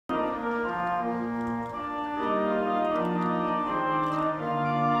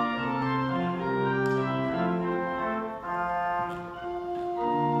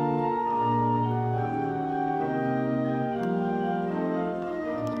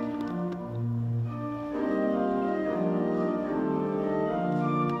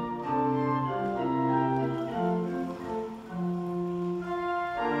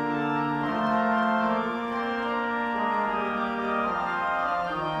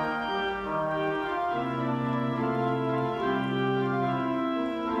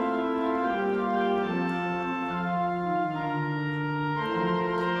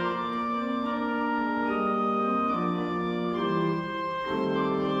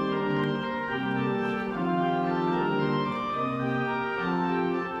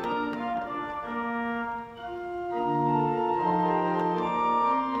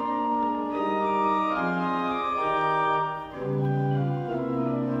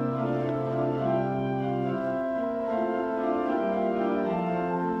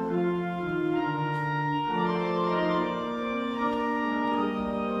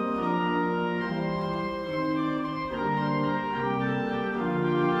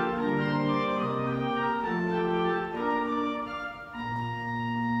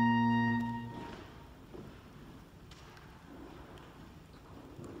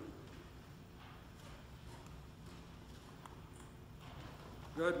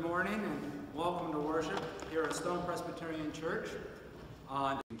Good morning and welcome to worship here at Stone Presbyterian Church.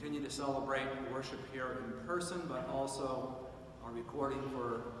 Continue to celebrate worship here in person, but also our recording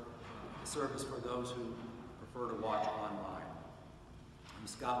for the service for those who prefer to watch online. I'm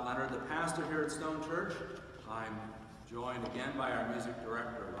Scott Leonard, the pastor here at Stone Church. I'm joined again by our music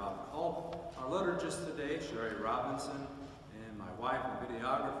director, Rob Culp, our liturgist today, Sherry Robinson, and my wife and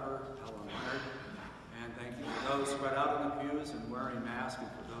videographer, Helen Leonard. And thank you to those spread out in the pews and wearing masks, and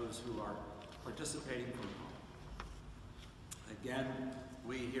for those who are participating from home. Again,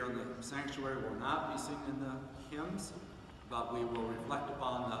 we here in the sanctuary will not be singing the hymns, but we will reflect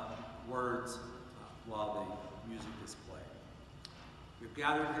upon the words while the music is played. We've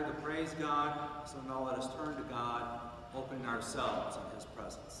gathered here to praise God, so now let us turn to God, opening ourselves in His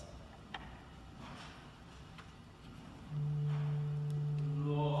presence.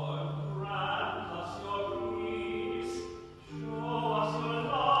 Lord, grant us your peace. Show us your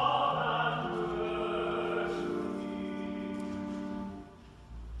love and mercy.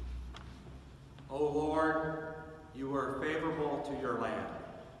 O Lord, you were favorable to your land.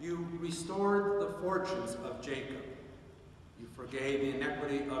 You restored the fortunes of Jacob. You forgave the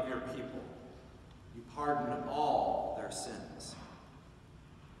iniquity of your people. You pardoned all their sins.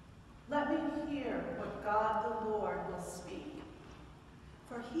 Let me hear what God the Lord will speak,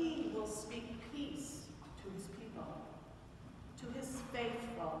 for he will speak peace to his people, to his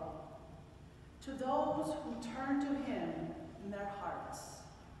faithful, to those who turn to him in their hearts.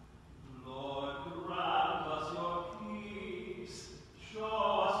 Lord, grant us your peace. Show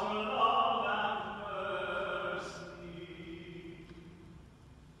us your love and mercy.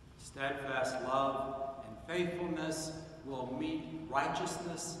 Steadfast love and faithfulness will meet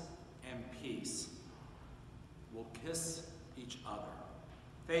righteousness and peace. We'll kiss each other.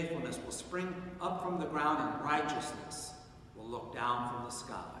 Faithfulness will spring up from the ground, and righteousness will look down from the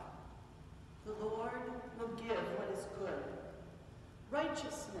sky. The Lord will give what is good,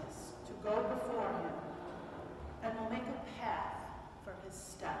 righteousness to go before him, and will make a path for his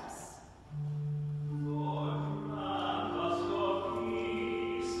steps. Lord, grant us your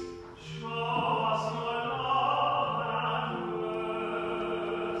peace. Show us your love and mercy.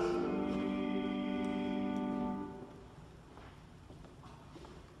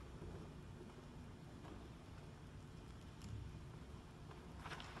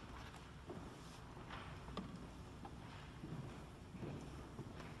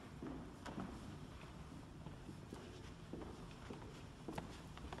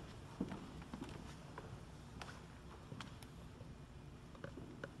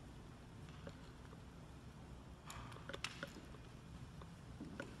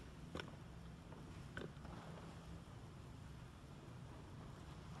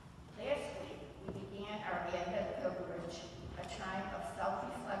 Last week, we began our Advent pilgrimage, a time of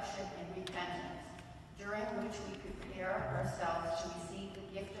self-reflection and repentance, during which we prepare ourselves to receive the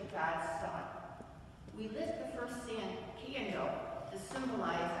gift of God's Son. We lit the first candle to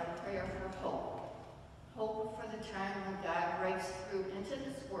symbolize our prayer for hope. Hope for the time when God breaks through into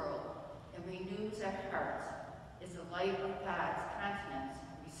this world and renews our hearts as the light of God's countenance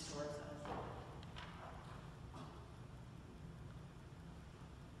restores us.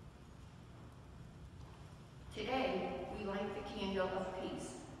 Today, we light the candle of peace,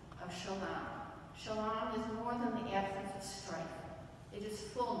 of shalom. Shalom is more than the absence of strife. It is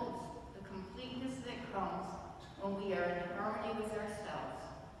fullness, the completeness that comes when we are in harmony with ourselves,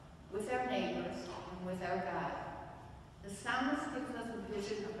 with our neighbors, and with our God. The psalmist gives us a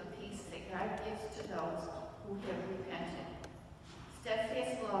vision of the peace that God gives to those who have repented.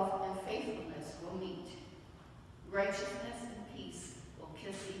 Steadfast love and faithfulness will meet. Righteousness and peace will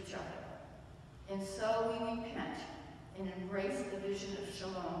kiss each other. And so we repent and embrace the vision of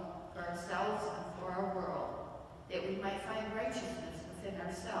shalom for ourselves and for our world, that we might find righteousness within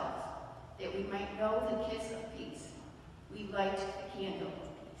ourselves, that we might know the kiss of peace. We light the candle of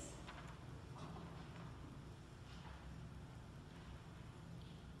peace.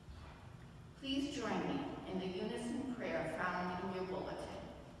 Please join me in the unison prayer found in your bulletin.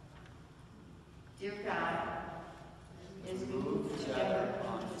 Dear God, as we move together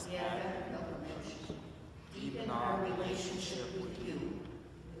on this Advent pilgrimage, deepen our relationship with you,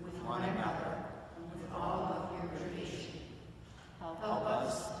 with one another, and with all of your creation. Help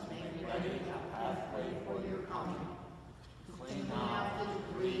us to make ready a pathway for your coming, to clean out the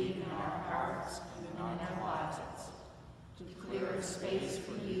debris in our hearts and in our closets, to clear a space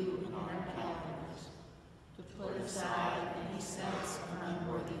for you in our calendars, to put aside any sense of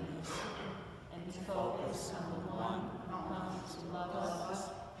unworthiness, and to focus on the one who comes to love us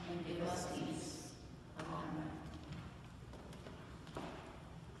and give us peace. Amen.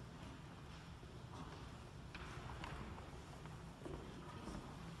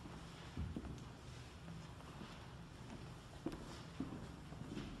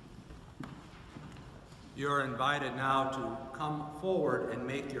 You're invited now to come forward and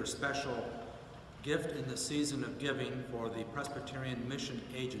make your special gift in the season of giving for the Presbyterian Mission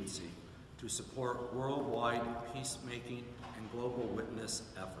Agency to support worldwide peacemaking and global witness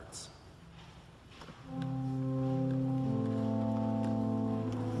efforts.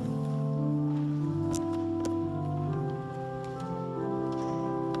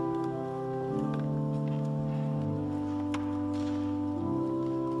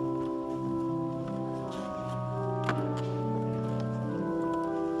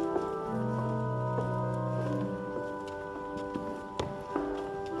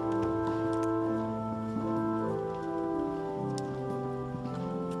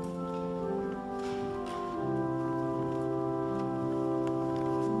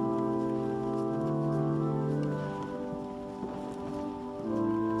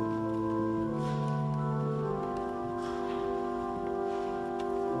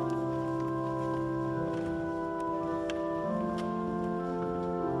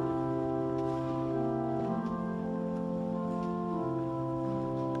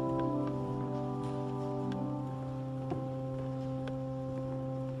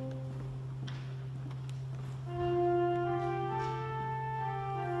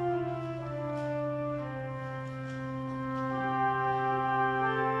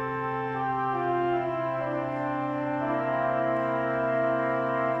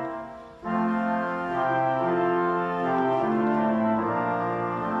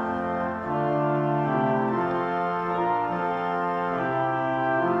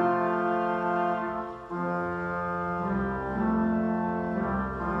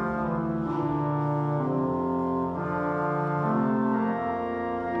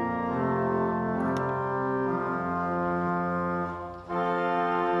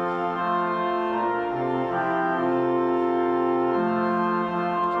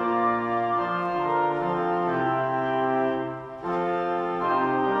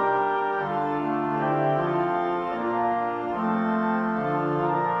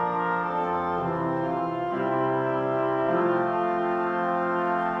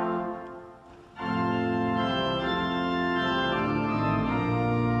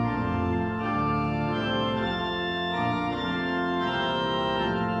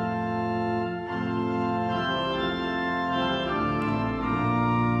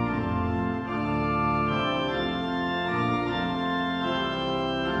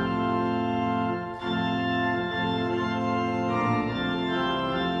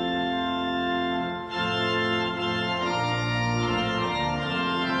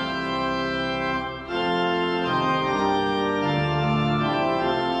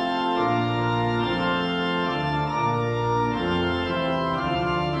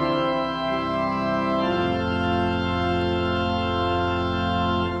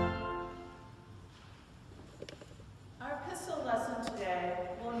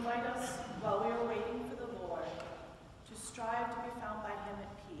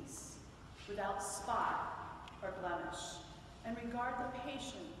 without spot or blemish, and regard the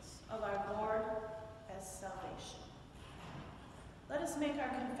patience of our Lord as salvation. Let us make our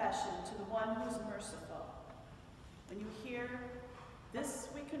confession to the one who is merciful. When you hear, "This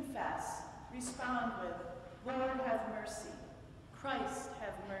we confess," respond with, "Lord, have mercy. Christ,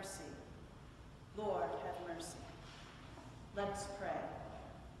 have mercy. Lord, have mercy." Let us pray.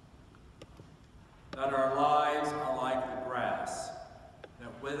 That our lives are like the grass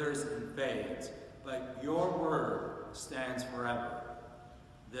that withers and fades, but your word stands forever.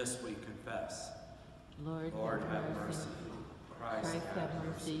 This we confess. Lord, have mercy. Christ, have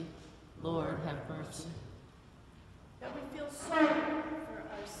mercy. Lord, have mercy. That we feel sorry for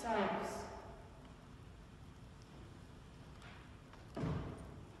ourselves.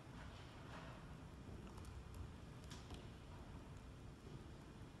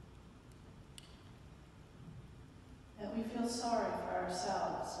 That we feel sorry for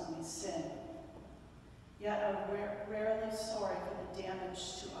ourselves when we sin, yet are rarely sorry for the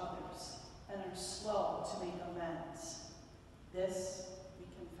damage to others and are slow to make amends. This we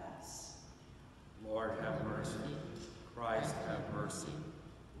confess. Lord, have mercy. Christ, have mercy.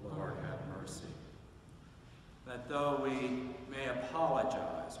 Lord, have mercy. That though we may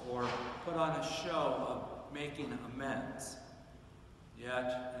apologize or put on a show of making amends,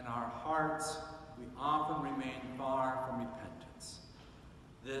 yet in our hearts we often remain far from repentance.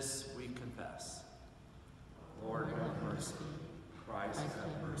 This we confess. Lord, have mercy. Christ,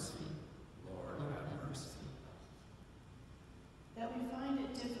 have mercy. Lord, have mercy. That we find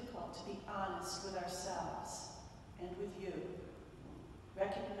it difficult to be honest with ourselves and with you,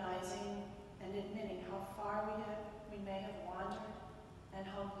 recognizing and admitting how far we may have wandered and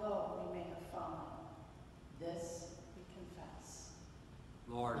how low we may have fallen. This we confess.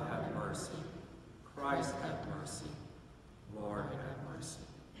 Lord, have mercy. Christ, have mercy. Lord, have mercy.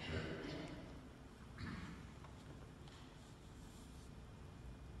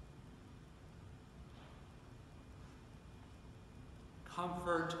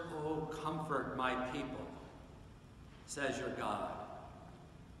 Comfort, oh, comfort my people, says your God.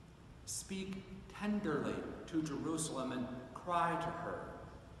 Speak tenderly to Jerusalem and cry to her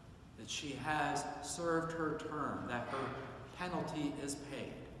that she has served her term, that her penalty is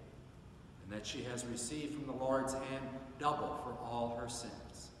paid, and that she has received from the Lord's hand double for all her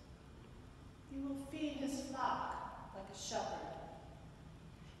sins. He will feed his flock like a shepherd.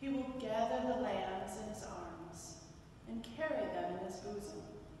 He will gather the lambs in his arms and carry them in his bosom,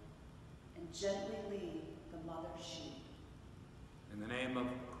 and gently lead the mother sheep. In the name of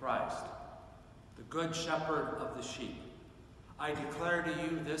Christ, the good shepherd of the sheep, I declare to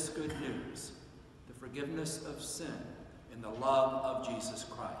you this good news, the forgiveness of sin in the love of Jesus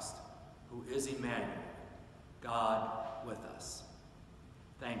Christ, who is Emmanuel, God with us.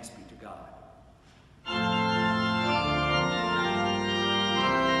 Thanks be to God.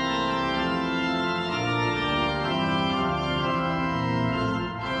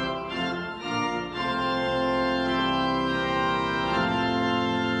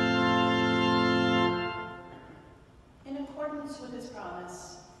 With his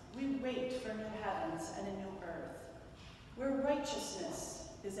promise, we wait for new heavens and a new earth, where righteousness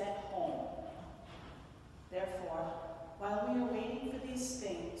is at home. Therefore, while we are waiting for these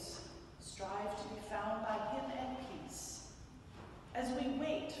things, strive to be found by him at peace. As we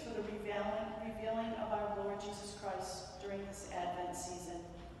wait for the revealing of our Lord Jesus Christ during this Advent season,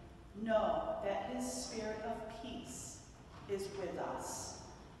 know that his spirit of peace is with us.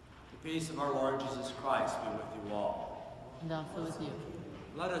 The peace of our Lord Jesus Christ be with you all. And also with you.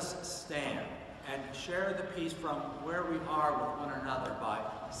 Let us stand and share the peace from where we are with one another by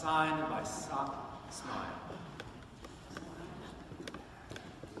sign and by smile.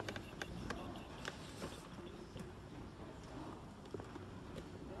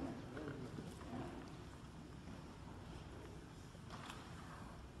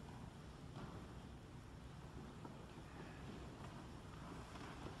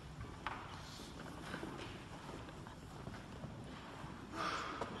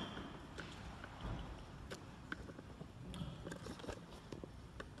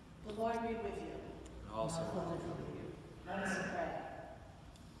 The Lord be with you. And also Let us pray.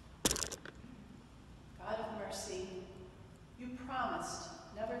 God of mercy, you promised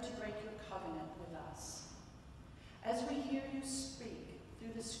never to break your covenant with us. As we hear you speak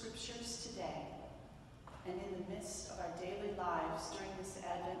through the scriptures today, and in the midst of our daily lives during this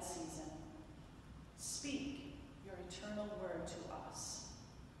Advent season, speak your eternal word to us,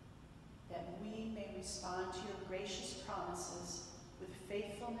 that we may respond to your gracious promises with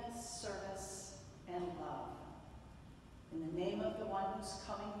faithfulness, service, and love. In the name of the one whose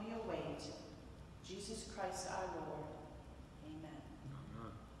coming we await, Jesus Christ our Lord. Amen.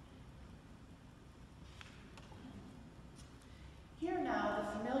 Hear now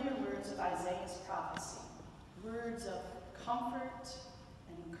the familiar words of Isaiah's prophecy, words of comfort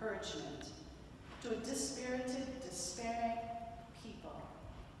and encouragement to a dispirited, despairing people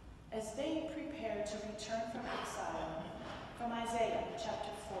as they prepare to return from exile, from Isaiah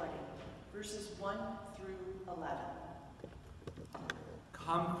chapter 40, verses 1 through 11.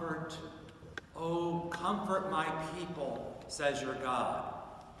 Comfort, oh, comfort my people, says your God.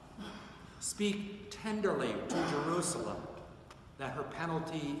 Speak tenderly to Jerusalem that her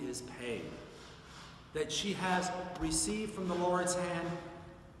penalty is paid, that she has received from the Lord's hand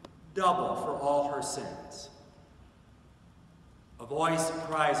double for all her sins. A voice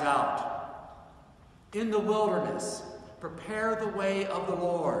cries out, "In the wilderness, prepare the way of the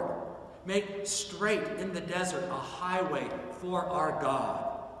Lord. Make straight in the desert a highway for our God.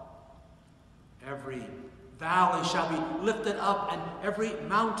 Every valley shall be lifted up, and every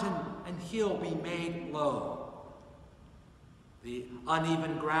mountain and hill be made low. The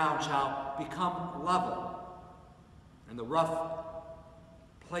uneven ground shall become level, and the rough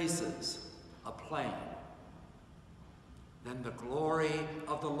places a plain. Then the glory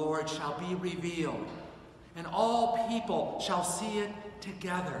of the Lord shall be revealed, and all people shall see it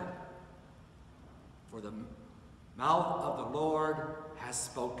together. For the mouth of the Lord has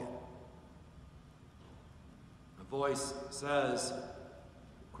spoken." A voice says,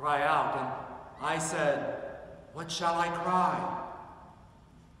 "Cry out." And I said, "What shall I cry?"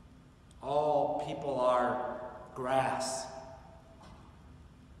 All people are grass.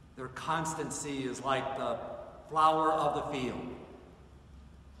 Their constancy is like the flower of the field.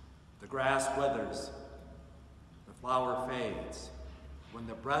 The grass withers, flower fades when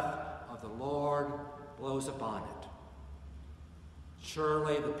the breath of the Lord blows upon it.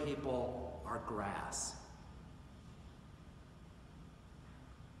 Surely the people are grass.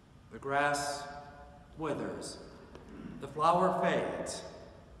 The grass withers, the flower fades,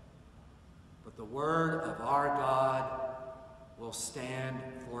 but the word of our God will stand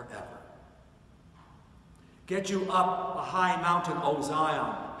forever. Get you up a high mountain, O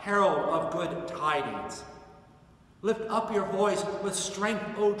Zion, herald of good tidings. Lift up your voice with strength,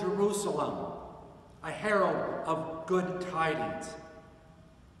 O Jerusalem, a herald of good tidings.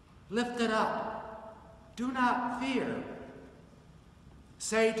 Lift it up. Do not fear.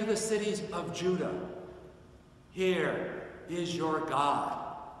 Say to the cities of Judah, here is your God.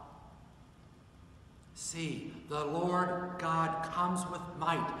 See, the Lord God comes with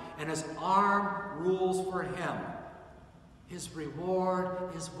might, and his arm rules for him. His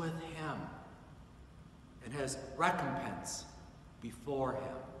reward is with him, and his recompense before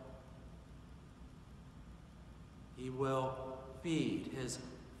him. He will feed his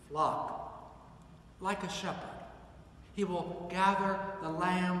flock like a shepherd. He will gather the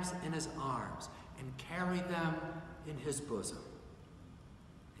lambs in his arms and carry them in his bosom,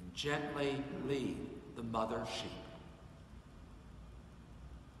 and gently lead the mother sheep.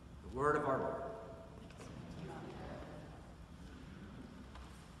 The word of our Lord.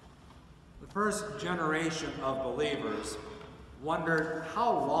 The first generation of believers wondered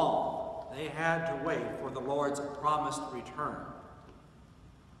how long they had to wait for the Lord's promised return.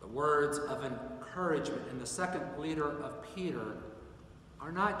 The words of encouragement in the second letter of Peter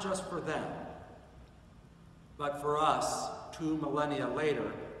are not just for them, but for us 2 millennia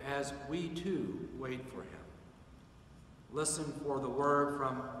later as we too wait for him. Listen for the word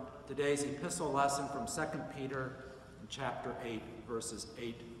from today's epistle lesson from 2 Peter in chapter 8, verses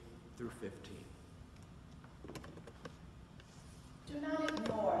 8 through 15. Do not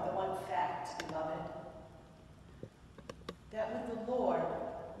ignore the one fact, beloved, that with the Lord,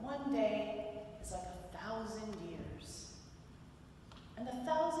 one day is like 1,000 years, and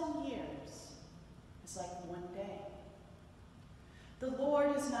 1,000 years is like one day. The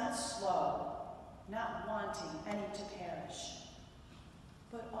Lord is not slow, not wanting any to perish,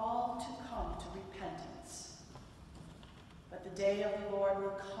 but all to come to repentance. But the day of the Lord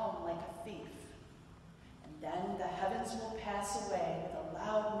will come like a thief, and then the heavens will pass away with a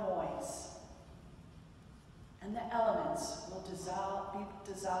loud noise, and the elements will be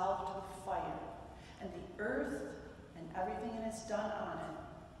dissolved with fire, and the earth and everything it has done on it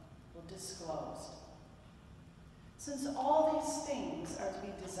will disclose. Since all these things are to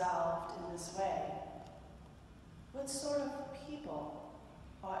be dissolved in this way, what sort of people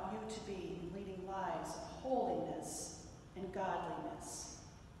ought you to be in leading lives of holiness and godliness,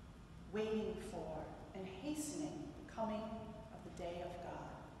 waiting for and hastening the coming of the day of God?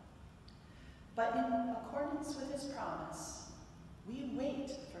 But in accordance with his promise, we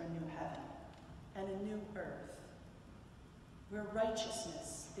wait for a new heaven and a new earth, where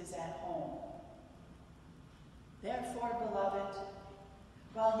righteousness is at home. Therefore, beloved,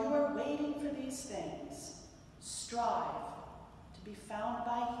 while you are waiting for these things, strive to be found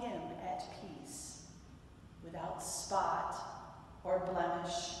by him at peace, without spot or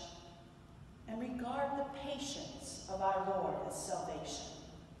blemish, and regard the patience of our Lord as salvation.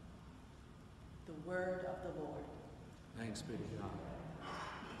 The word of the Lord. Thanks be to God.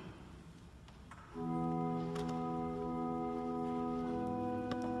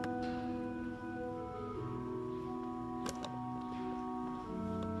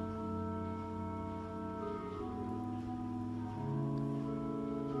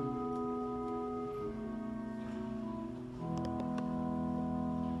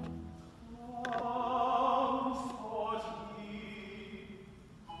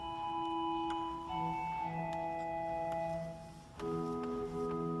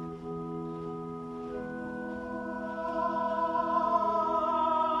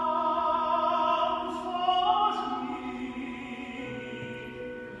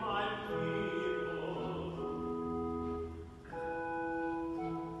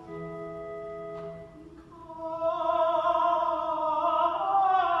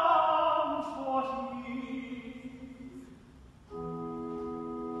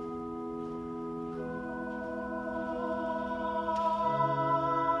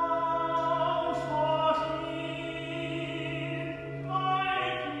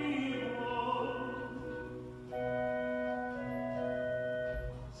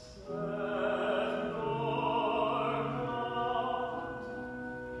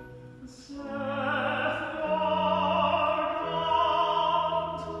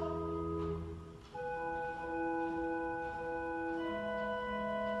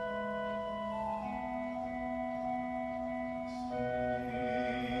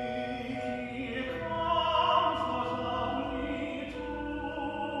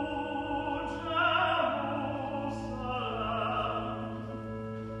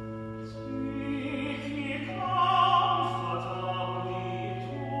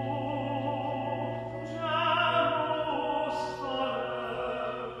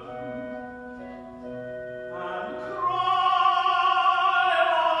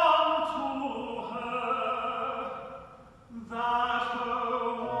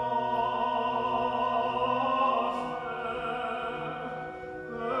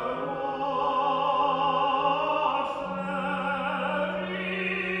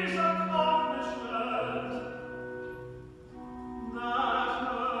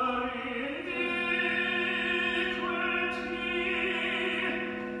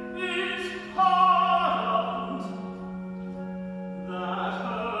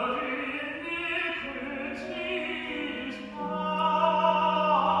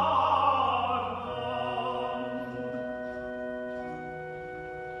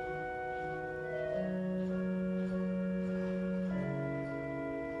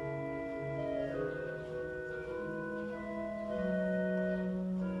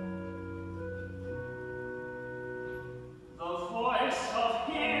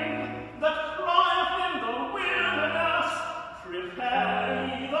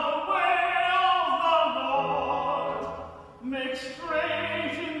 Make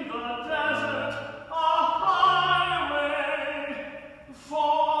straight in the desert a highway for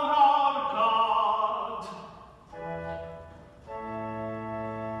our God.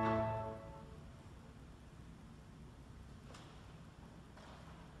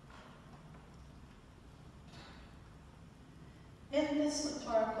 In this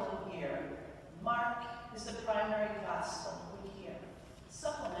liturgical year, Mark is the primary gospel we hear,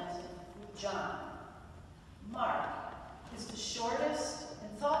 supplemented with John. Mark is the shortest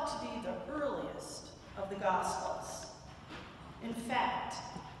and thought to be the earliest of the Gospels. In fact,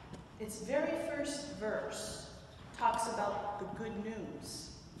 its very first verse talks about the good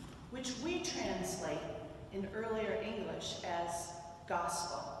news, which we translate in earlier English as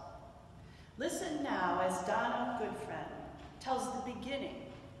gospel. Listen now as Donna Goodfriend tells the beginning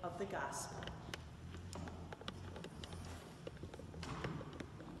of the gospel.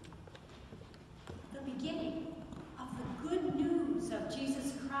 The beginning of the good news of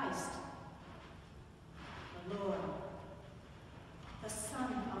Jesus Christ, the Lord, the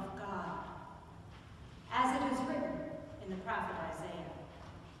Son of God, as it is written in the prophet Isaiah.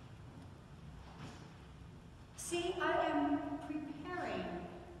 See, I am preparing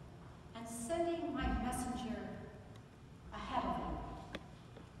and sending my messenger ahead of you,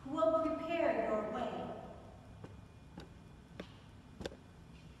 who will prepare your way.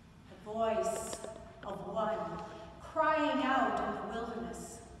 The voice of one crying out in the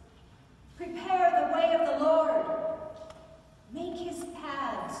wilderness, prepare the way of the Lord, make his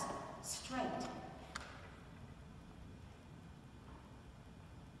paths straight.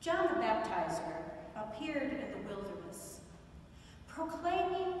 John the Baptizer appeared in the wilderness,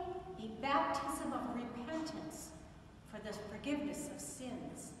 proclaiming a baptism of repentance for the forgiveness of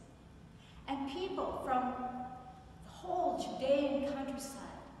sins. And people from the whole Judean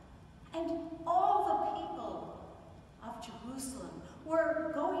countryside and all the people of Jerusalem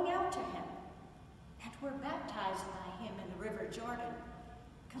were going out to him and were baptized by him in the river Jordan,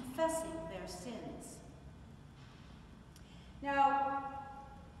 confessing their sins. Now,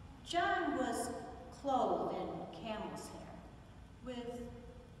 John was clothed in camel's hair with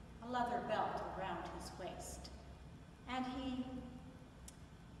a leather belt around his waist, and he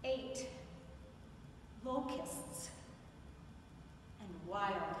ate locusts and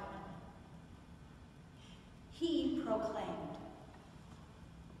wild honey. He proclaimed,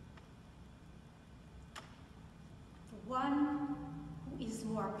 "The one who is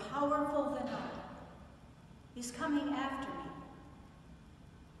more powerful than I is coming after me.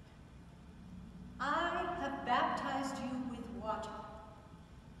 I have baptized you with water,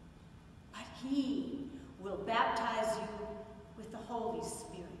 but he will baptize you with the Holy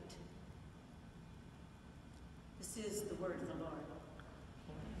Spirit." This is the word of the Lord.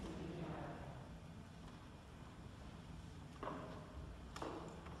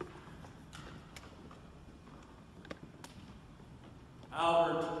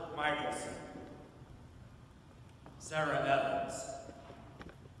 Albert Michelson, Sarah Evans,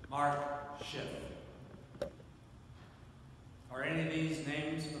 Mark Schiff. Are any of these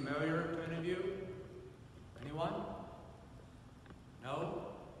names familiar to any of you? Anyone? No?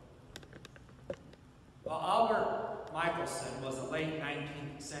 Well, Albert Michelson was a late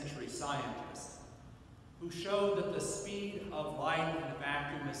 19th century scientist who showed that the speed of light in a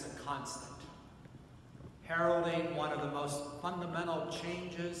vacuum is a constant, heralding one of the most fundamental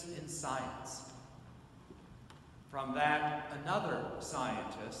changes in science. From that, another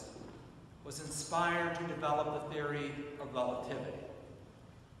scientist was inspired to develop the theory of relativity,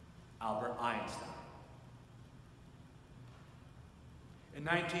 Albert Einstein. In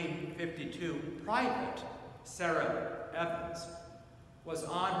 1952, Private Sarah Evans was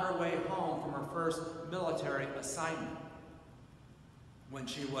on her way home from her first military assignment when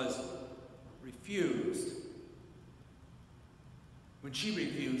she refused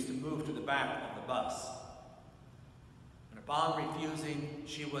to move to the back of the bus. And upon refusing,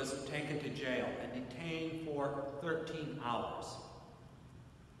 she was taken to jail and detained for 13 hours.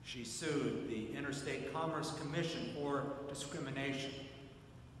 She sued the Interstate Commerce Commission for discrimination.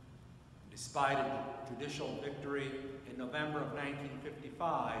 Despite a judicial victory in November of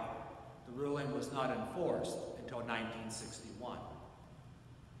 1955, the ruling was not enforced until 1961.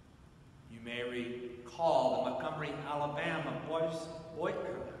 You may recall the Montgomery, Alabama bus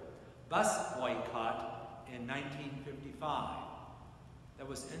boycott in 1955 that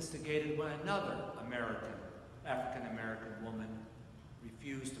was instigated when another African-American woman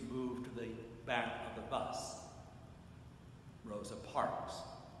refused to move to the back of the bus, Rosa Parks.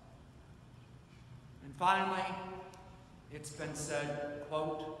 And finally, it's been said,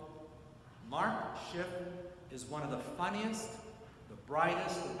 quote, Mark Schiff is one of the funniest, the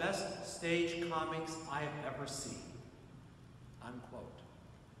brightest, the best stage comics I have ever seen. Unquote.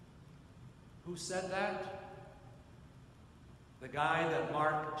 Who said that? The guy that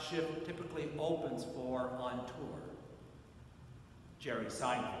Mark Schiff typically opens for on tour, Jerry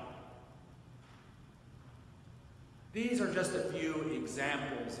Seinfeld. These are just a few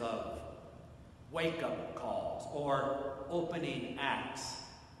examples of wake-up calls or opening acts.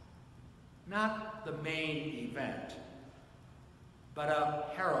 Not the main event, but a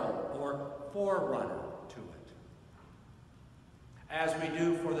herald or forerunner to it. As we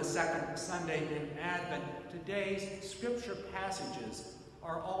do for the second Sunday in Advent, today's scripture passages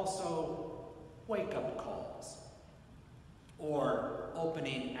are also wake-up calls or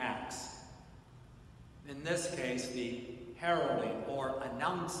opening acts. In this case, the heralding or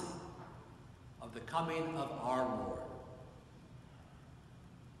announcing of the coming of our Lord.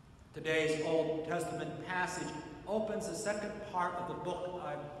 Today's Old Testament passage opens the second part of the book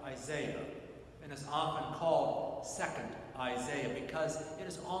of Isaiah and is often called Second Isaiah because it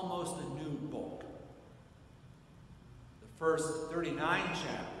is almost a new book. The first 39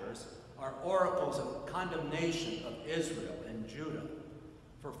 chapters are oracles of condemnation of Israel and Judah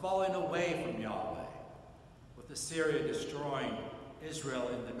for falling away from Yahweh, with Assyria destroying Israel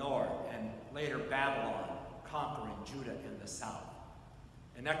in the north and later Babylon conquering Judah in the south,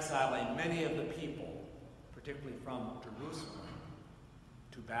 and exiling many of the people, particularly from Jerusalem,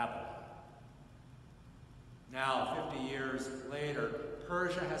 to Babylon. Now, 50 years later,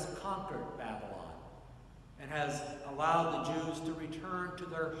 Persia has conquered Babylon and has allowed the Jews to return to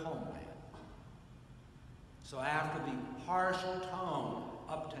their homeland. So after the harsh tone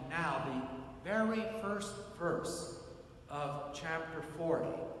up to now, the very first verse of chapter 40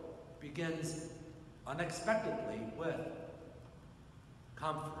 begins unexpectedly with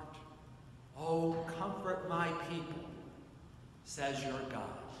comfort. Oh, comfort my people, says your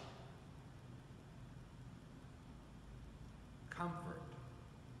God. Comfort.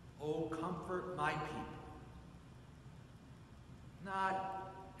 Oh, comfort my people.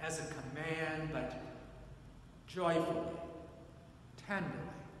 Not as a command, but joyfully, tenderly.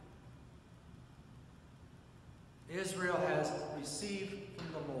 Israel has received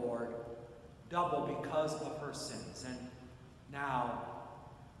from the Lord double because of her sins, and now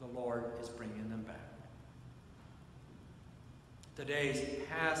the Lord is bringing them back. Today's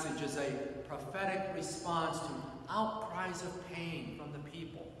passage is a prophetic response to outcries of pain from the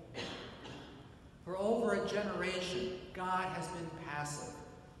people. For over a generation, God has been passive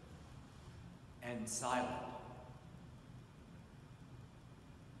and silent.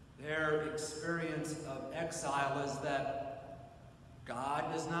 Their experience of exile is that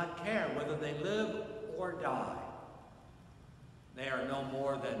God does not care whether they live or die. They are no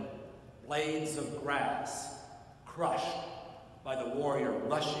more than blades of grass crushed by the warrior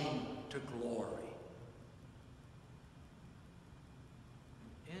rushing to glory.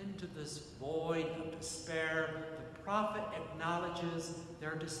 Into this void of despair, the prophet acknowledges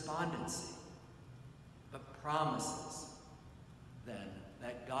their despondency, but promises then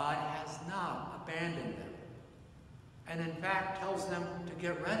that God has not abandoned them, and in fact tells them to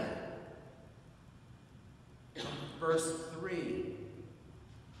get ready. Verse 3,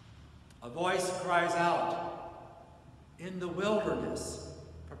 a voice cries out, in the wilderness,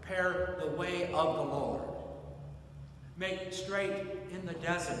 prepare the way of the Lord. Make straight in the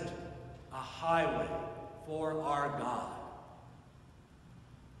desert a highway for our God.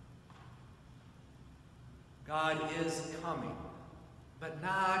 God is coming, but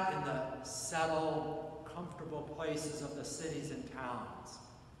not in the settled, comfortable places of the cities and towns,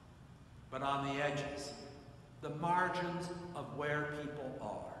 but on the edges, the margins of where people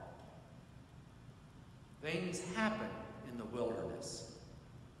are. Things happen in the wilderness.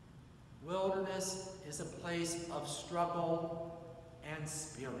 Wilderness is a place of struggle and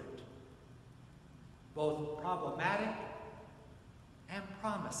spirit, both problematic and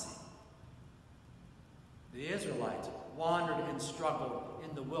promising. The Israelites wandered and struggled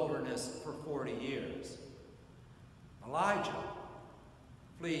in the wilderness for 40 years. Elijah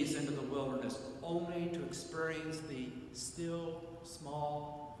flees into the wilderness only to experience the still,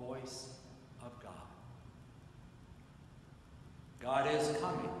 small voice of God. God is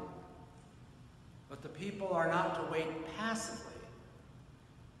coming, but the people are not to wait passively.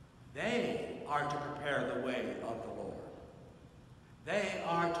 They are to prepare the way of the Lord. They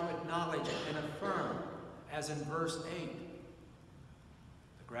are to acknowledge and affirm, as in verse 8,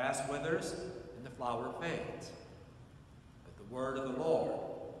 the grass withers and the flower fades, but the word of the Lord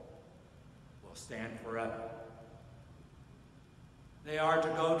will stand forever. They are to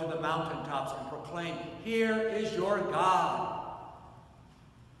go to the mountaintops and proclaim, "Here is your God."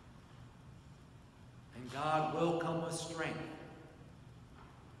 And God will come with strength,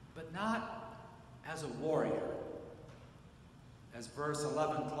 but not as a warrior. As verse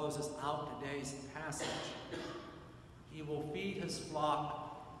 11 closes out today's passage, he will feed his flock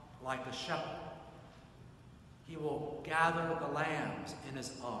like a shepherd. He will gather the lambs in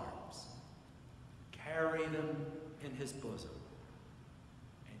his arms, carry them in his bosom,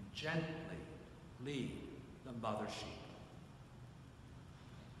 and gently lead the mother sheep.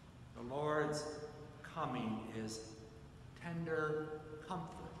 The Lord's coming is tender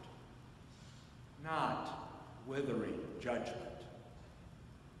comfort, not withering judgment.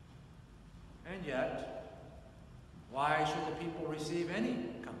 And yet, why should the people receive any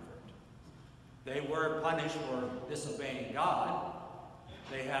comfort? They were punished for disobeying God.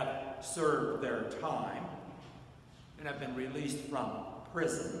 They have served their time and have been released from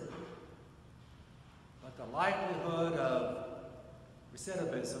prison. But the likelihood of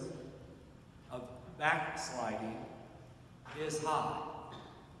recidivism, of backsliding, is high.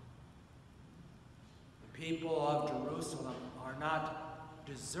 The people of Jerusalem are not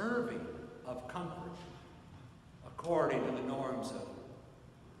deserving of comfort according to the norms of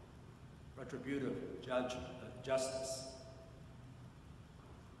retributive justice.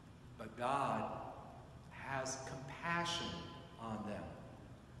 But God has compassion on them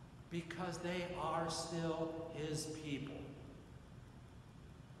because they are still his people.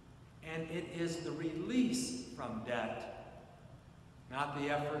 And it is the release from debt, not the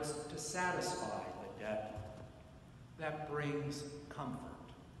efforts to satisfy the debt, that brings comfort.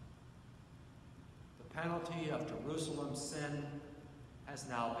 The penalty of Jerusalem's sin has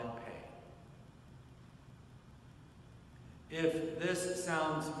now been paid. If this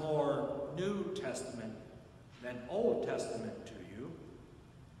sounds more New Testament than Old Testament to you,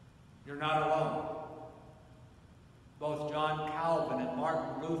 you're not alone. Both John Calvin and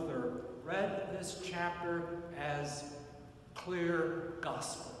Martin Luther read this chapter as clear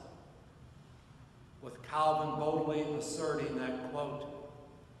gospel, with Calvin boldly asserting that, quote,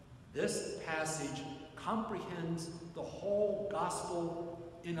 "This passage comprehends the whole gospel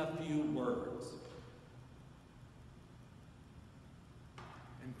in a few words."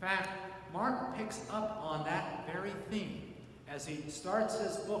 In fact, Mark picks up on that very theme as he starts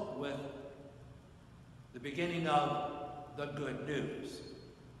his book with the beginning of the good news,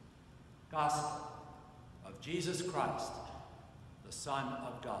 gospel of Jesus Christ, the Son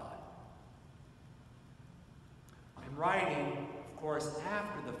of God. In writing, of course,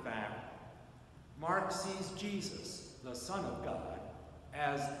 after the fact, Mark sees Jesus, the Son of God,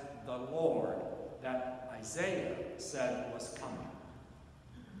 as the Lord that Isaiah said was coming.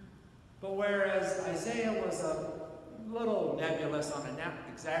 But whereas Isaiah was a little nebulous on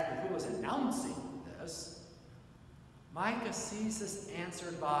exactly who was announcing this, Micah sees this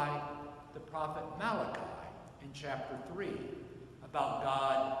answered by the prophet Malachi in chapter 3 about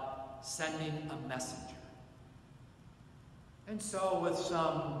God sending a messenger. And so, with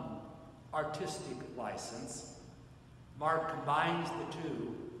some artistic license, Mark combines the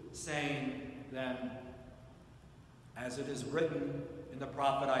two, saying then, as it is written in the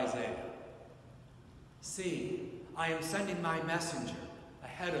prophet Isaiah, "See, I am sending my messenger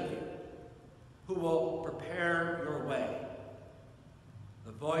ahead of you, who will prepare your way.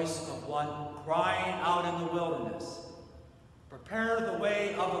 The voice of one crying out in the wilderness, prepare the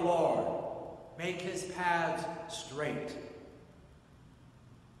way of the Lord, make his paths straight."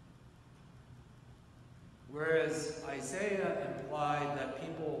 Whereas Isaiah implied that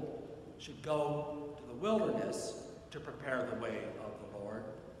people should go to the wilderness to prepare the way of the Lord,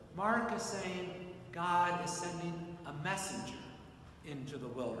 Mark is saying God is sending a messenger into the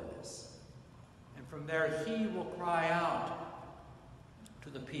wilderness. And from there he will cry out to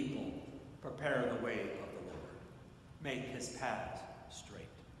the people, "Prepare the way of the Lord, make his paths straight."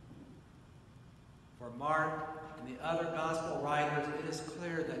 For Mark and the other gospel writers, it is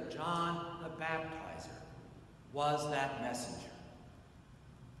clear that John the Baptizer was that messenger.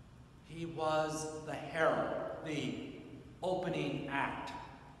 He was the herald, the opening act,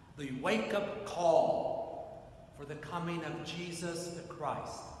 the wake-up call for the coming of Jesus the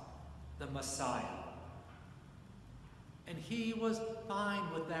Christ, the Messiah. And he was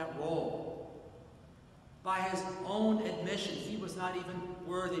fine with that role. By his own admission, he was not even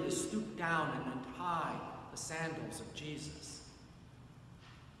worthy to stoop down and untie the sandals of Jesus.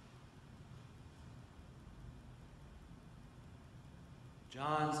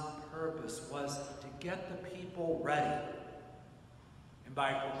 John's purpose was to get the people ready, and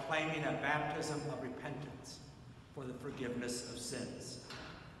by proclaiming a baptism of repentance, for the forgiveness of sins.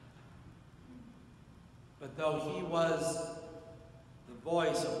 But though he was the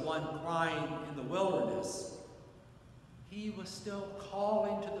voice of one crying in the wilderness, he was still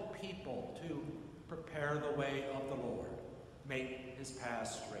calling to the people to prepare the way of the Lord, make his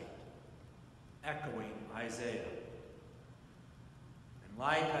path straight, echoing Isaiah. And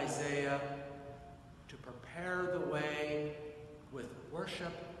like Isaiah, to prepare the way with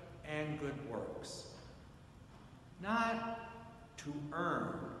worship and good works, not to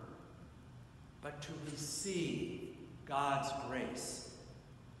earn, but to receive God's grace.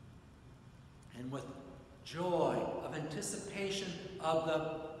 And with joy of anticipation of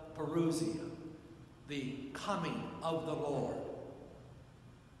the parousia, the coming of the Lord.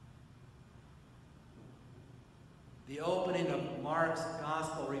 The opening of Mark's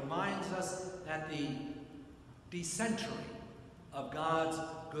gospel reminds us that the decentering of God's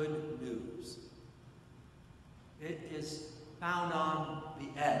good news, it is found on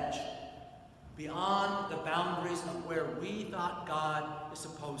the edge, beyond the boundaries of where we thought God is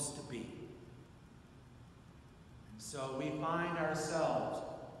supposed to be. And so we find ourselves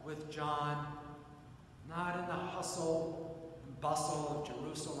with John, not in the hustle and bustle of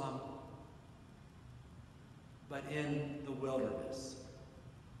Jerusalem, but in the wilderness,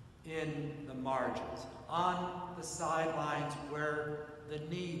 in the margins, on the sidelines where the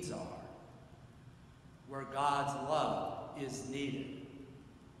needs are, where God's love is needed.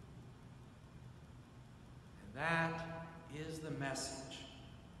 And that is the message.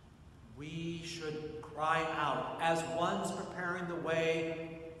 We should cry out as ones preparing the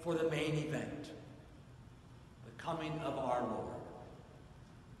way for the main event, the coming of our Lord.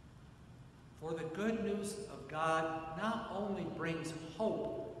 For the good news of God not only brings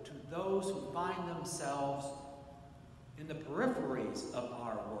hope to those who find themselves in the peripheries of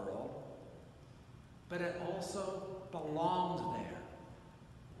our world, but it also belongs there.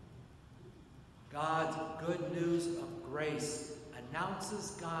 God's good news of grace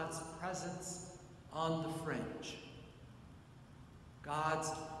announces God's presence on the fringe. God's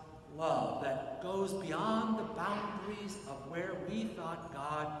love that goes beyond the boundaries of where we thought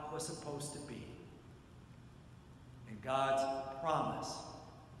God was supposed to be. And God's promise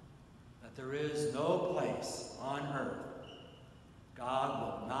that there is no place on earth God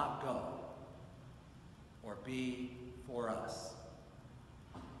will not go or be for us.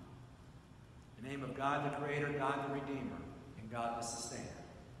 In the name of God the Creator, God the Redeemer, and God the Sustainer.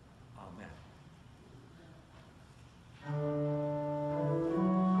 Amen.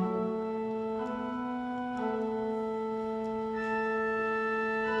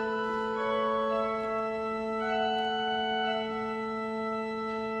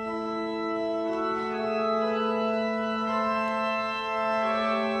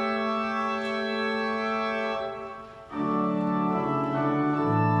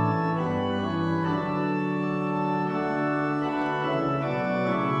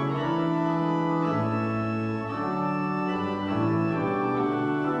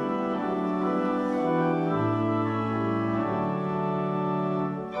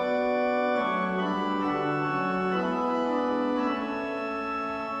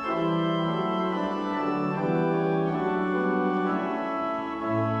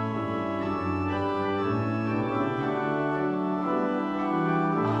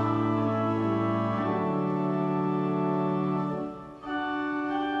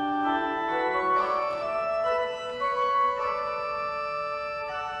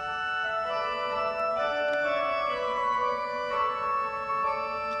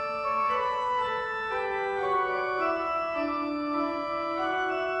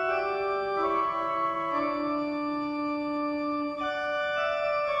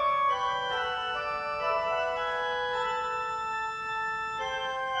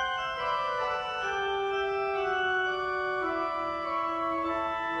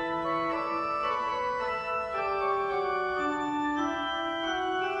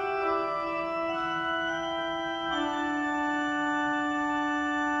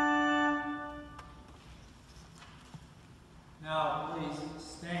 Now, please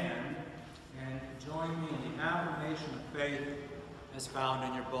stand and join me in the affirmation of faith as found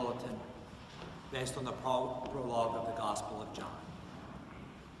in your bulletin, based on the prologue of the Gospel of John.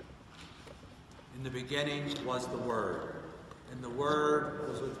 In the beginning was the Word, and the Word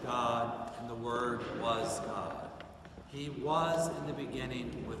was with God, and the Word was God. He was in the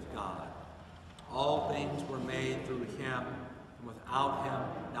beginning with God. All things were made through him, and without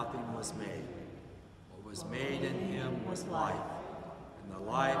him nothing was made. What was made in him was life, and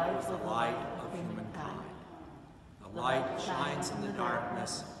the light was the light of humankind. The light shines in the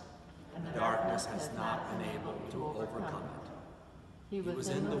darkness, and the darkness has not been able to overcome it. He was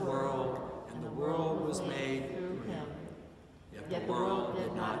in the world, and the world was made through him. Yet the world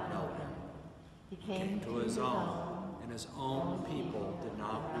did not know him. He came to his own, and his own people did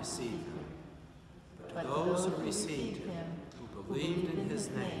not receive him. But to those who received him, who believed in his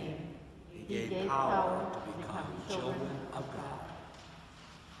name, he gave power to become children of God.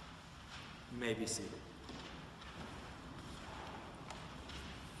 You may be seated.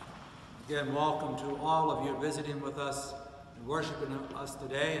 Again, welcome to all of you visiting with us and worshiping us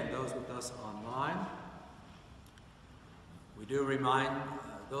today, and those with us online. We do remind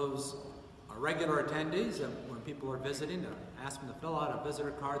those regular attendees that when people are visiting, ask them to fill out a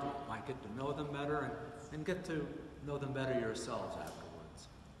visitor card. You might get to know them better and get to know them better yourselves afterwards.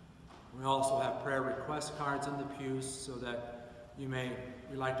 We also have prayer request cards in the pews so that we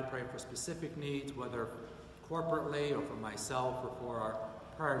like to pray for specific needs, whether corporately or for myself or for our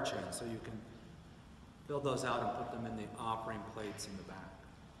prayer chain. So you can fill those out and put them in the offering plates in the back.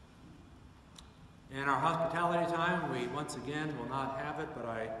 In our hospitality time, we once again will not have it, but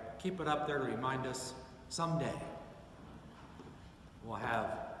I keep it up there to remind us someday we'll have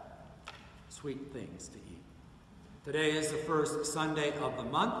sweet things to eat. Today is the first Sunday of the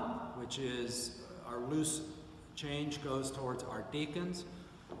month, which is our loose change goes towards our deacons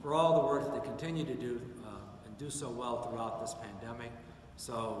for all the work they continue to do and do so well throughout this pandemic.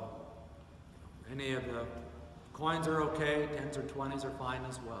 So any of the coins are okay, 10s or 20s are fine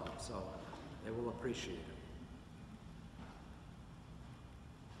as well. So they will appreciate it.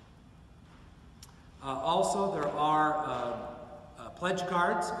 Also, there are pledge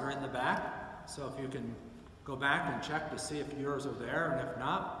cards are in the back. So if you can go back and check to see if yours are there, and if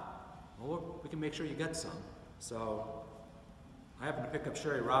not, well, we can make sure you get some. So I happen to pick up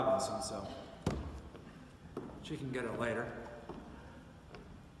Sherry Robinson, so she can get it later.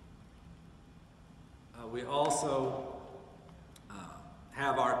 We also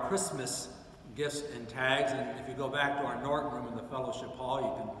have our Christmas gifts and tags, and if you go back to our Norton room in the fellowship hall,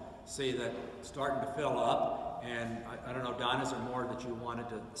 you can see that it's starting to fill up. And I don't know, Don, is there more that you wanted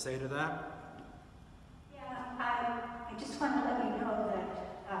to say to that? Yeah, I just want to let you know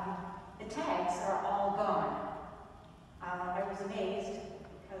that the tags are all gone. I was amazed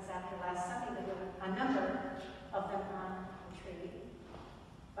because after last Sunday there were a number of them on the tree.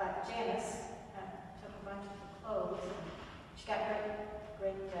 But Janice took a bunch of the clothes, and she got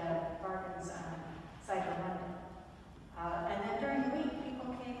great bargains on Cyber London. And then during the week,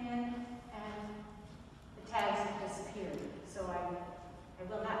 people came in and the tags have disappeared. So I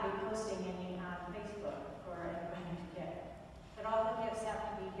will not be posting any on Facebook for anybody to get. But all the gifts have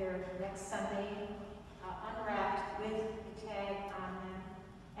to be here next Sunday, unwrapped with the tag on them.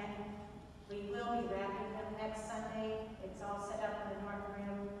 And we will be wrapping them next Sunday. It's all set up in the Norton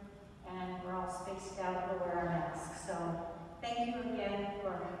room, and we're all spaced out to wear our masks. So thank you again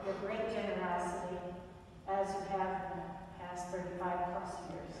for your great generosity as you have in the past 35 plus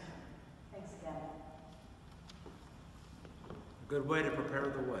years. Thanks again. Good way to prepare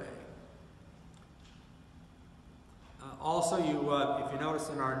the way. Also, if you notice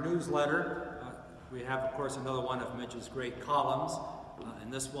in our newsletter, we have, of course, another one of Mitch's great columns,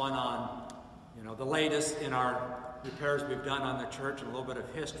 and this one on, the latest in our repairs we've done on the church and a little bit of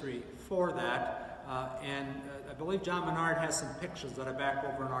history for that. And I believe John Menard has some pictures that are back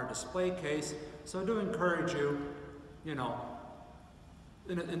over in our display case. So I do encourage you, in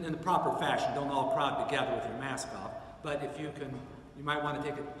the proper fashion, don't all crowd together with your mask off. But if you can, you might want to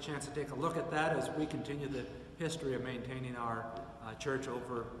take a chance to take a look at that as we continue the history of maintaining our church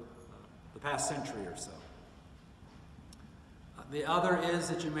over the past century or so. The other is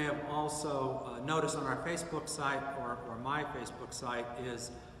that you may have also noticed on our Facebook site or my Facebook site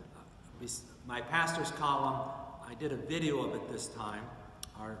is my pastor's column. I did a video of it this time.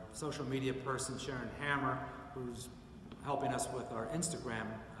 Our social media person, Sharon Hammer, who's helping us with our Instagram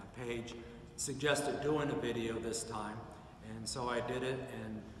page, suggested doing a video this time. And so I did it,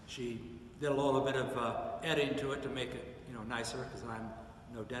 and she did a little bit of editing to it to make it nicer, because I'm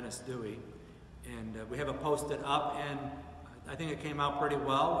no Dennis Dewey. And we have it posted up, and I think it came out pretty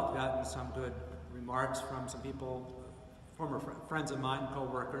well. We've gotten some good remarks from some people, former friends of mine,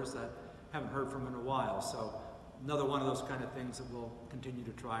 co-workers that haven't heard from in a while. So another one of those kind of things that we'll continue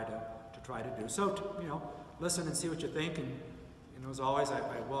to try to do. So listen and see what you think, and as always, I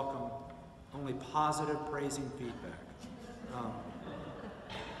welcome only positive, praising feedback.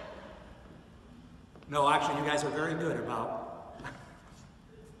 No, actually, you guys are very good about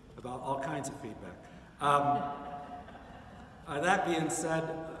all kinds of feedback. That being said,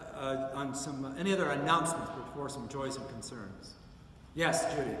 on any other announcements before some joys and concerns? Yes,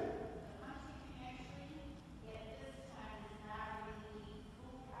 Judy.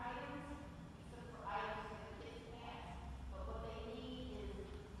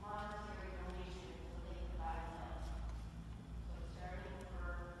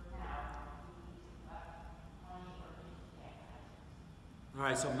 All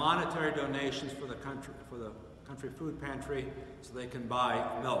right, so monetary donations for the country food pantry so they can buy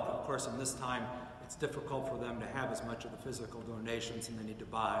milk. Of course, in this time, it's difficult for them to have as much of the physical donations, and they need to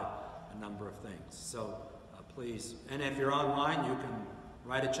buy a number of things. So please, and if you're online, you can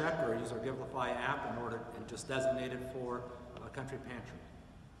write a check or use our Givelify app in order and just designate it for Country Pantry.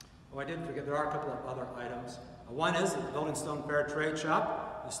 Oh, I didn't forget, there are a couple of other items. One is the Building Stone Fair Trade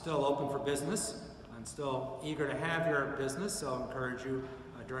Shop is still open for business. I'm still eager to have your business, so I encourage you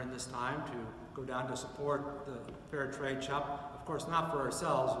during this time to go down to support the Fair Trade Shop. Of course, not for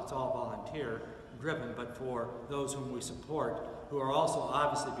ourselves, it's all volunteer driven, but for those whom we support, who are also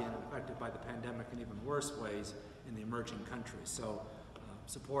obviously being affected by the pandemic in even worse ways in the emerging countries. So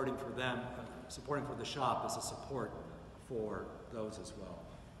supporting for them, supporting for the shop is a support for those as well.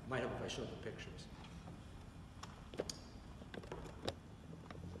 It might help if I showed the pictures.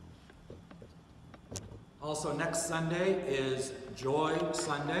 Also, next Sunday is Joy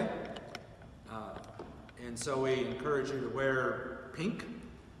Sunday. And so we encourage you to wear pink.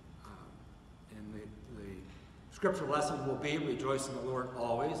 And the scripture lesson will be, rejoice in the Lord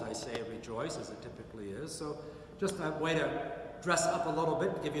always. I say rejoice, as it typically is. So just a way to dress up a little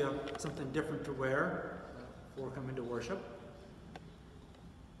bit, give you something different to wear before coming to worship.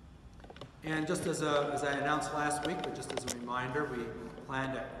 And just as I announced last week, but just as a reminder, we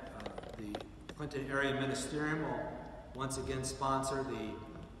planned the Clinton Area Ministerium will once again sponsor the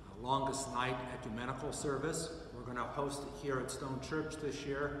longest night ecumenical service. We're going to host it here at Stone Church this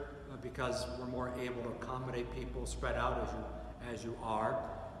year because we're more able to accommodate people spread out as you are.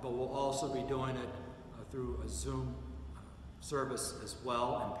 But we'll also be doing it through a Zoom service as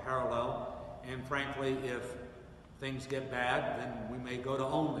well in parallel. And frankly, if things get bad, then we may go to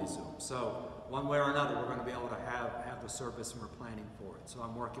only Zoom. So one way or another, we're going to be able to have the service, and we're planning for it. So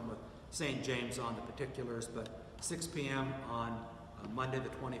I'm working with St. James on the particulars, but 6 p.m. on Monday the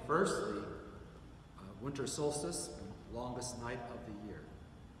 21st, the winter solstice, and longest night of the year.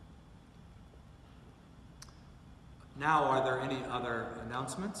 Now, are there any other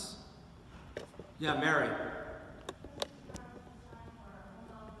announcements? Yeah, Mary.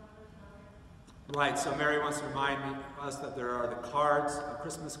 Right, so Mary wants to remind us that there are the cards,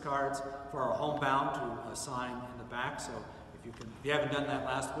 Christmas cards for our homebound to sign in the back. So if you haven't done that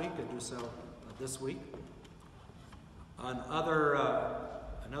last week, do so this week.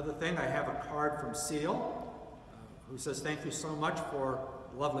 Another thing, I have a card from Seal, who says, thank you so much for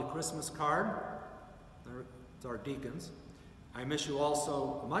the lovely Christmas card. It's our deacons. I miss you all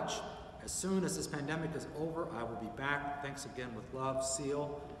so much. As soon as this pandemic is over, I will be back. Thanks again with love,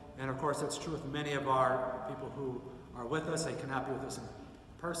 Seal. And of course, that's true with many of our people who are with us. They cannot be with us in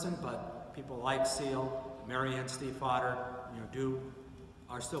person, but people like Seal, Mary Ann Stiefvater,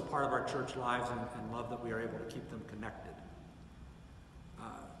 are still part of our church lives, and love that we are able to keep them connected.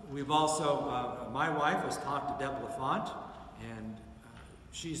 We've also, my wife has talked to Deb LaFont, and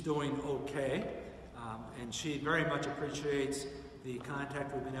she's doing okay, and she very much appreciates the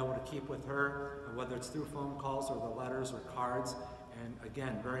contact we've been able to keep with her, whether it's through phone calls or the letters or cards, and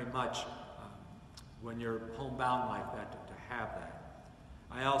again, very much when you're homebound like that, to have that.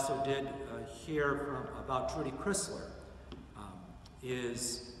 I also did hear about Trudy Chrysler.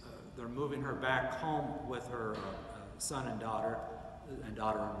 They're moving her back home with her son and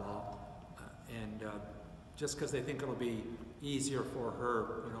daughter-in-law, and just because they think it'll be easier for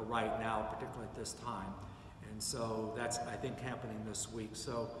her, right now, particularly at this time. And so that's, I think, happening this week.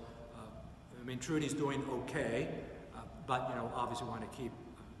 So, Trudy's doing okay, but obviously want to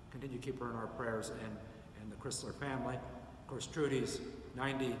continue to keep her in our prayers and the Chrysler family. Of course, Trudy's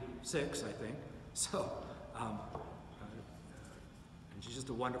 96, I think. So. And she's just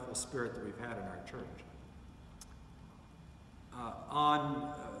a wonderful spirit that we've had in our church.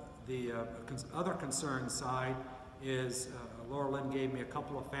 On the other concern side is Laura Lynn gave me a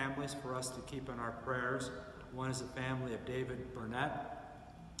couple of families for us to keep in our prayers. One is the family of David Burnett.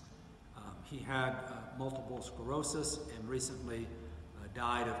 He had multiple sclerosis and recently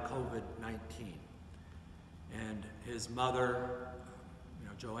died of COVID-19. And his mother,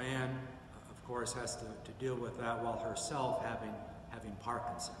 Joanne, of course, has to deal with that while herself having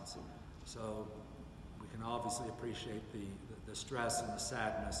Parkinson's. So we can obviously appreciate the stress and the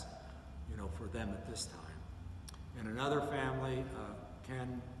sadness, for them at this time. And another family,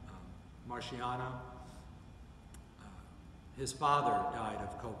 Ken Marciano, his father died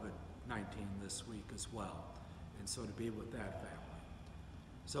of COVID-19 this week as well. And so to be with that family.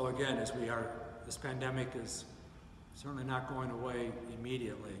 So again, this pandemic is certainly not going away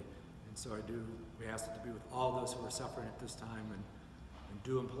immediately. And so we ask it to be with all those who are suffering at this time, and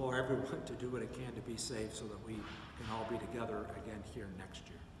do implore everyone to do what it can to be safe so that we can all be together again here next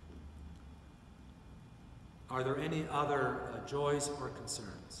year. Are there any other joys or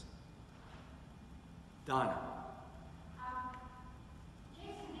concerns? Donna.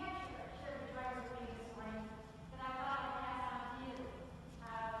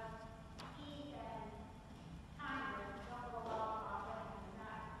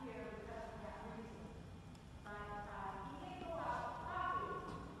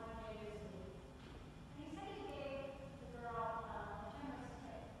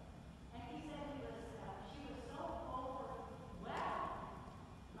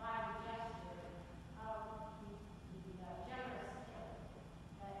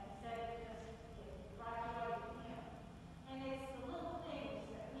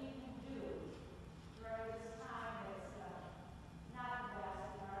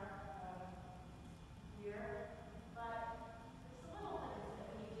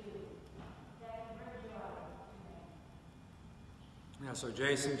 Yeah, so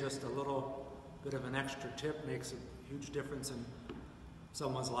Jason, just a little bit of an extra tip makes a huge difference in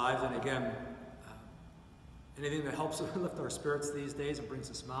someone's lives. And again, anything that helps lift our spirits these days and brings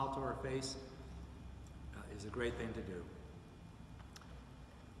a smile to our face is a great thing to do.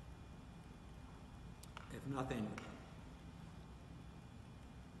 If nothing,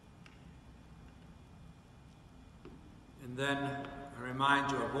 and then I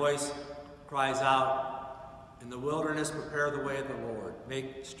remind you, a voice cries out, "In the wilderness, prepare the way of the Lord.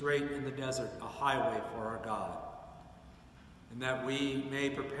 Make straight in the desert a highway for our God." And that we may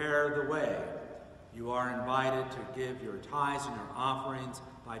prepare the way, you are invited to give your tithes and your offerings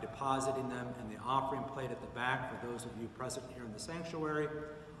by depositing them in the offering plate at the back for those of you present here in the sanctuary,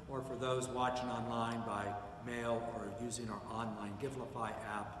 or for those watching online by mail or using our online Givelify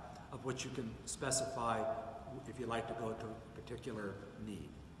app, of which you can specify if you'd like to go to a particular need.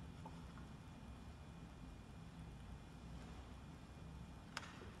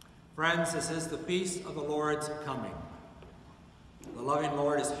 Friends, this is the feast of the Lord's coming. The loving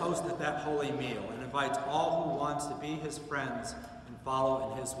Lord is host at that holy meal and invites all who wants to be his friends and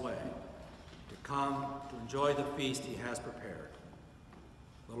follow in his way to come to enjoy the feast he has prepared.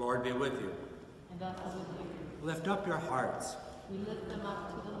 The Lord be with you. And also with you. Lift up your hearts. We lift them up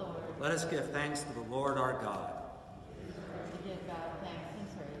to the Lord. Let us give thanks to the Lord our God. To give God thanks and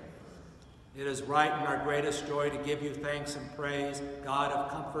praise. It is right and our greatest joy to give you thanks and praise, God of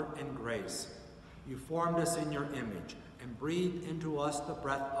comfort and grace. You formed us in your image and breathed into us the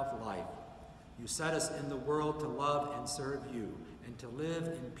breath of life. You set us in the world to love and serve you and to live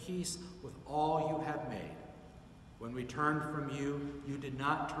in peace with all you have made. When we turned from you, you did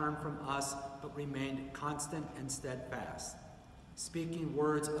not turn from us, but remained constant and steadfast, speaking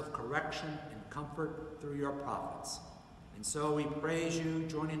words of correction and comfort through your prophets. And so we praise you,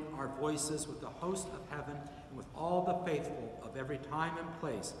 joining our voices with the host of heaven and with all the faithful of every time and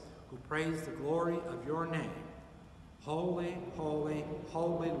place who praise the glory of your name. Holy, holy,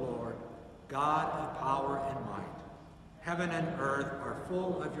 holy Lord, God of power and might. Heaven and earth are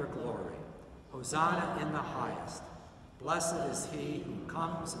full of your glory. Hosanna in the highest. Blessed is he who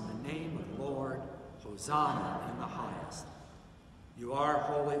comes in the name of the Lord. Hosanna in the highest. You are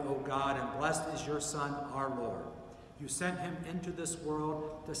holy, O God, and blessed is your Son, our Lord. You sent him into this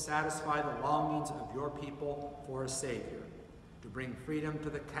world to satisfy the longings of your people for a Savior, to bring freedom to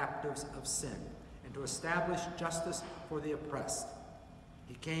the captives of sin, and to establish justice for the oppressed.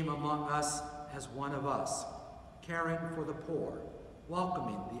 He came among us as one of us, caring for the poor,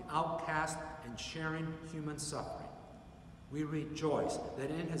 welcoming the outcast, and sharing human suffering. We rejoice that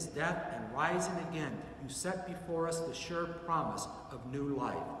in his death and rising again, you set before us the sure promise of new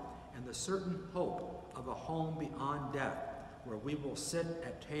life and the certain hope of a home beyond death, where we will sit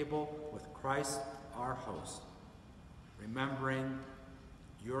at table with Christ our host. Remembering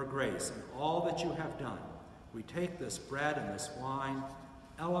your grace and all that you have done, we take this bread and this wine,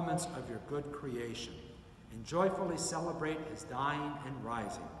 elements of your good creation, and joyfully celebrate his dying and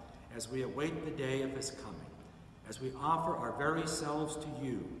rising as we await the day of his coming, as we offer our very selves to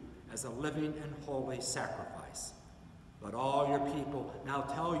you as a living and holy sacrifice. Let all your people now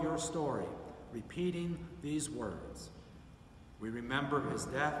tell your story, repeating these words. We remember his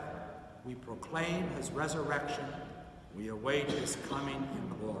death, we proclaim his resurrection, we await his coming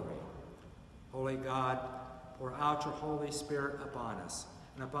in glory. Holy God, pour out your Holy Spirit upon us,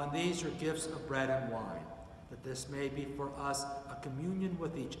 and upon these your gifts of bread and wine, that this may be for us a communion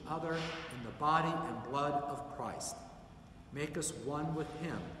with each other in the body and blood of Christ. Make us one with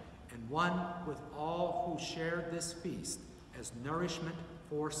him, and one with all who share this feast as nourishment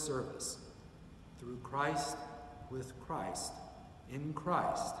for service. Through Christ, with Christ, in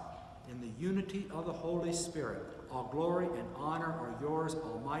Christ, in the unity of the Holy Spirit. All glory and honor are yours,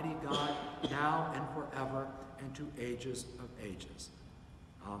 Almighty God, now and forever, and to ages of ages.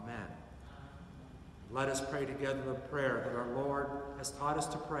 Amen. Let us pray together the prayer that our Lord has taught us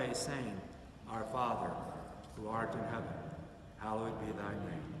to pray, saying, Our Father, who art in heaven, hallowed be thy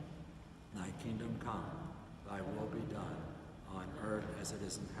name. Thy kingdom come, thy will be done, on earth as it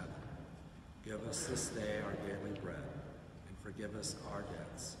is in heaven. Give us this day our daily bread, and forgive us our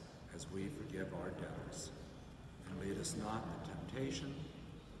debts, as we forgive our debtors. And lead us not into temptation,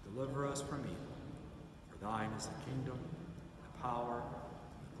 but deliver us from evil. For thine is the kingdom, the power,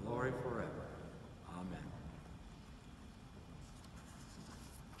 and the glory forever. Amen.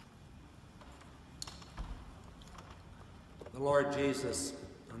 The Lord Jesus,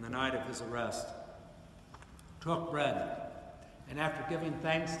 on the night of his arrest, took bread, and after giving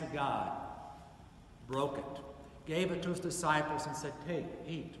thanks to God, broke it, gave it to his disciples, and said, Take,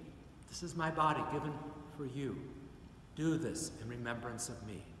 eat. This is my body given for you. Do this in remembrance of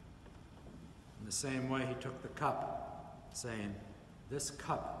me. In the same way, he took the cup, saying, This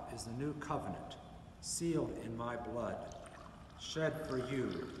cup is the new covenant, sealed in my blood, shed for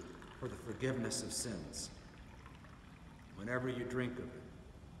you for the forgiveness of sins. Whenever you drink of it,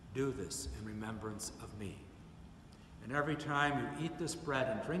 do this in remembrance of me. And every time you eat this bread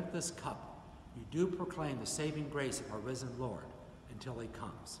and drink this cup, you do proclaim the saving grace of our risen Lord until he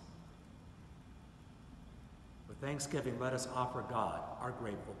comes. With thanksgiving, let us offer God our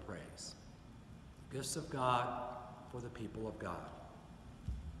grateful praise. Gifts of God for the people of God.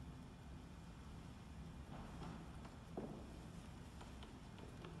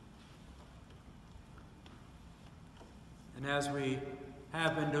 And as we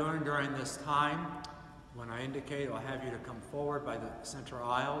have been doing during this time, when I indicate, I'll have you to come forward by the center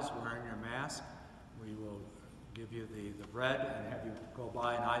aisles wearing your mask. We will give you the bread and have you go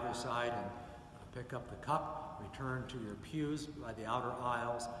by on either side and pick up the cup, return to your pews by the outer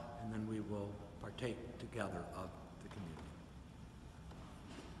aisles, and then we will partake together of the communion.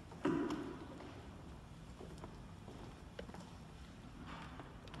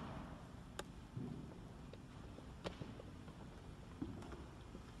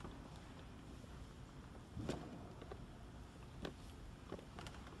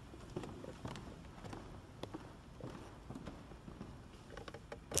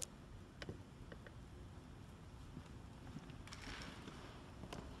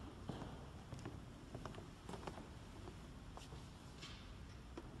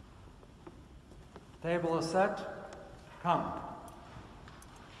 Table is set. Come.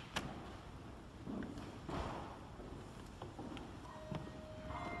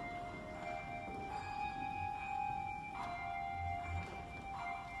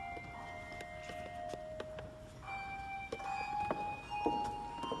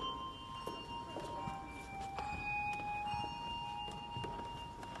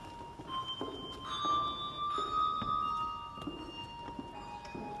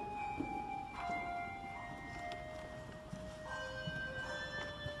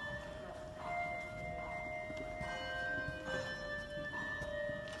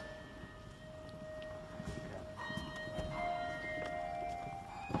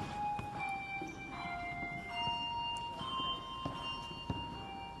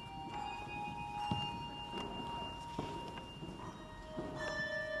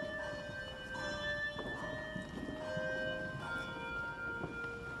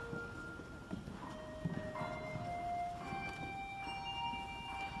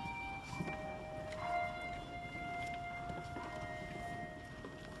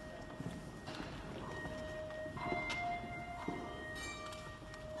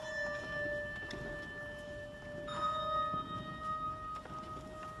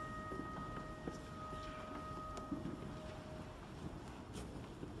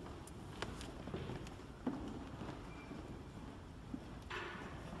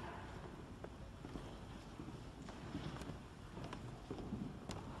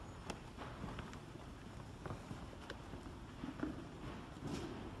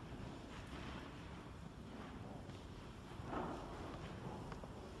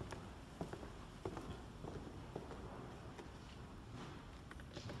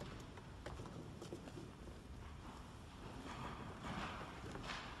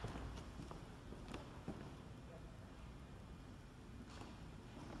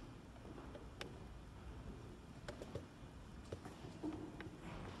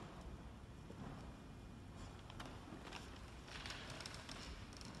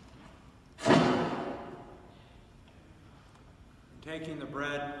 Taking the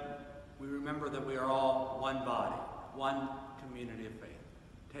bread, we remember that we are all one body, one community of faith.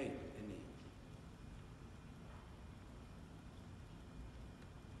 Take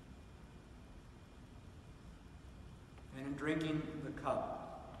drinking the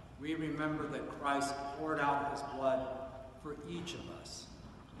cup, we remember that Christ poured out his blood for each of us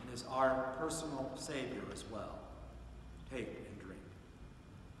and is our personal Savior as well. Take and drink.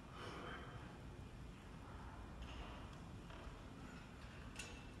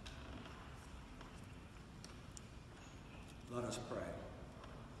 Let us pray.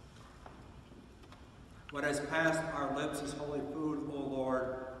 What has passed our lips as holy food, O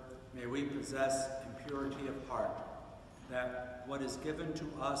Lord, may we possess in purity of heart, that what is given to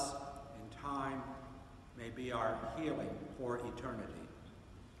us in time may be our healing for eternity.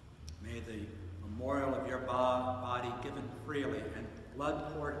 May the memorial of your body given freely and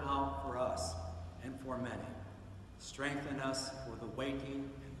blood poured out for us and for many strengthen us for the waiting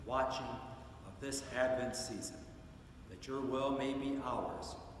and watching of this Advent season, that your will may be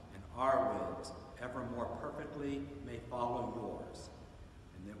ours and our wills ever more perfectly may follow yours,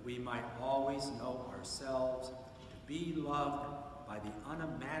 and that we might always know ourselves to be loved by the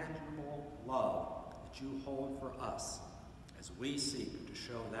unimaginable love that you hold for us, as we seek to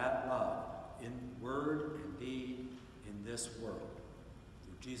show that love in word and deed in this world.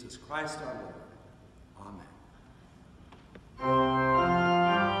 Through Jesus Christ our Lord. Amen.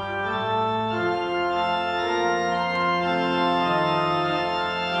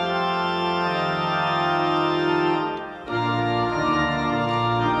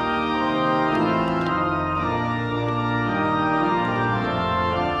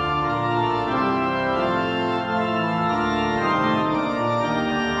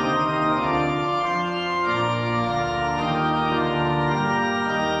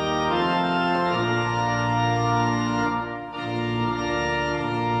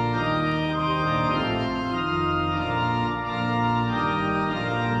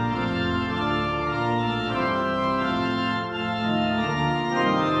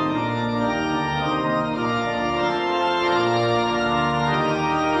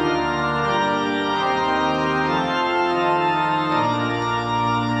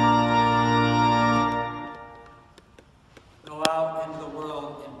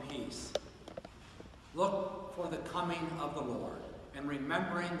 Look for the coming of the Lord, and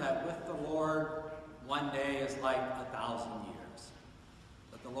remembering that with the Lord 1 day is like 1,000 years.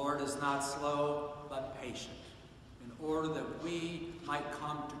 But the Lord is not slow, but patient, in order that we might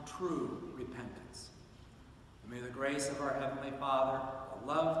come to true repentance. And may the grace of our Heavenly Father, the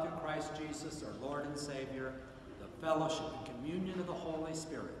love through Christ Jesus, our Lord and Savior, the fellowship and communion of the Holy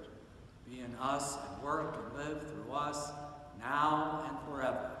Spirit be in us and work and live through us now